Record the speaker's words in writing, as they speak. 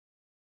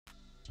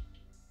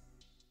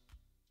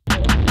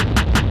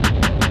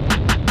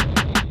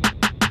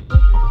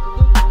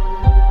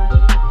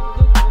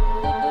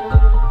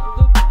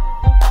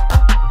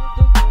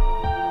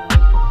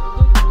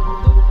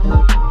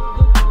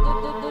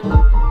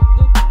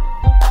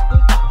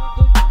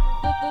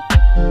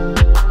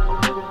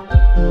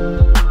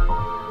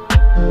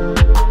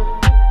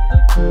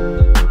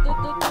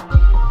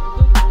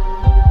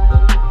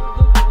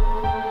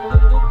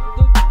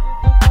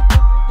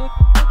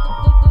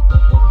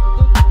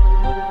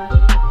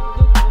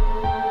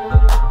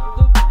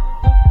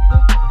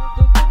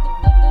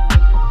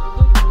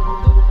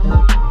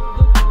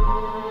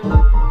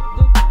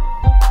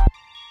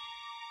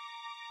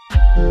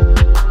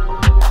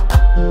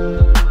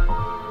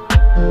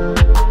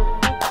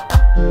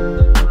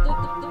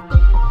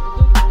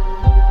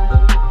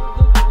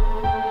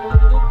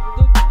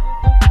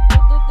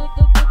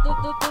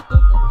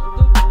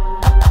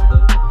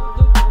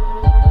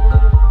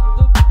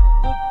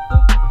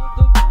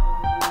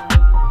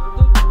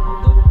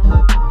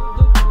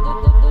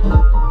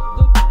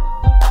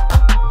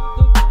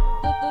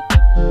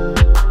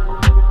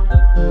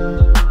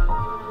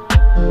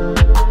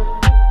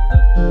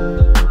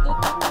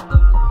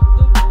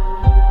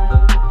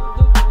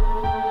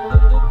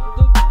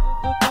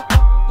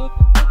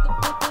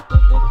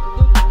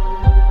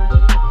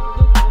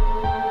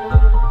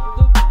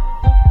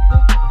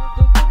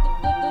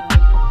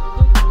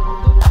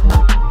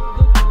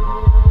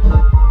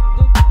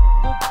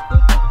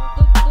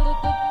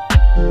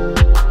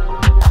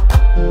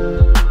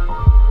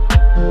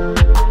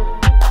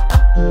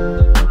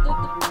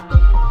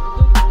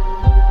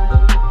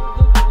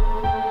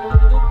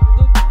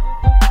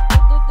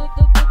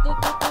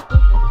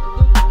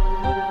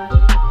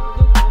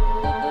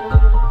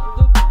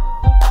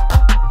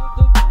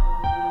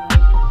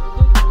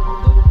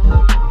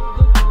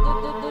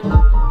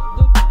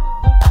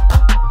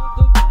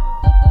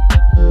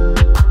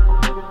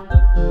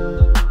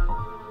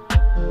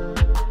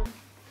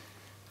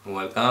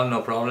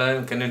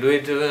do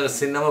it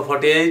scene number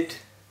 48?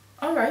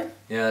 Alright.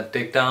 Yeah,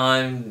 take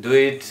time, do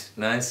it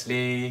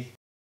nicely.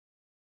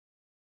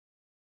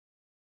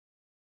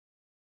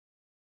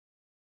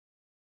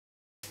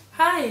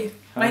 Hi,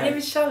 my name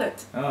is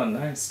Charlotte. Oh,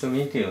 nice to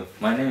meet you.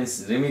 My name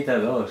is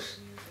Rimita Ghosh.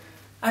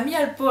 Ami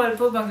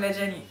alpo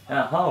Bangladeshani.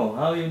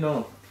 How you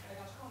know?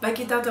 Ba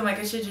kita to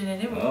makasih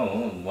jenene mo.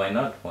 Oh, why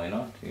not? Why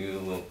not? You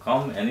will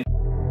come any.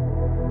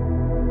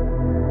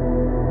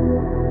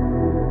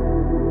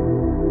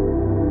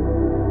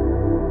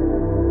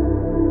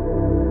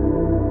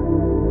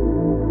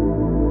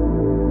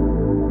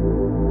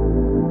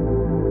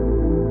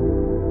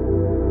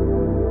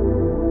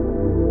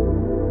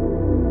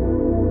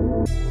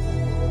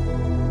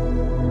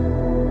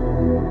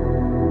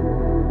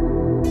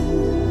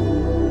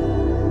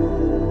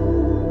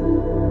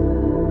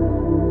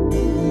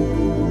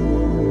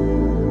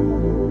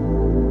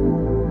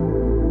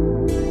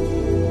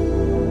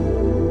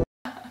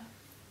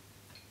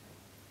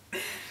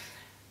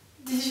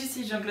 Did you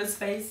see Jean-Claude's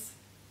face?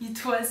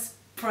 It was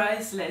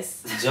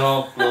priceless.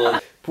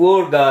 Jean-Claude.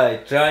 Poor guy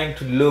trying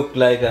to look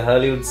like a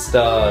Hollywood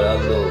star,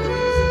 although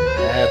he's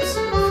an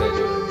absolute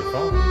failure in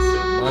France.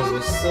 It must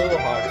be so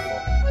hard for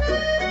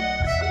him.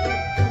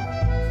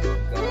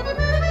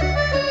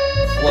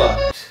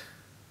 What?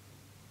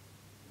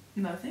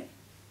 Nothing.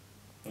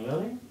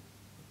 Really?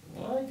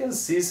 Well, I can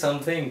see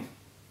something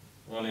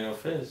on your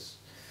face.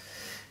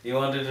 You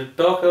wanted to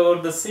talk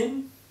about the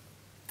scene?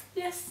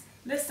 Yes,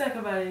 let's talk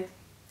about it.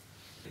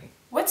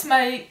 What's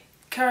my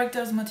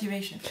character's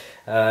motivation?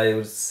 I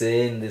would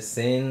say in the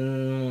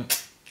scene,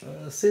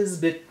 she's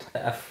a bit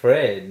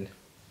afraid.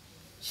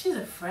 She's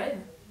afraid.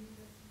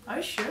 Are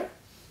you sure?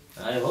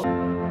 I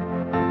hope.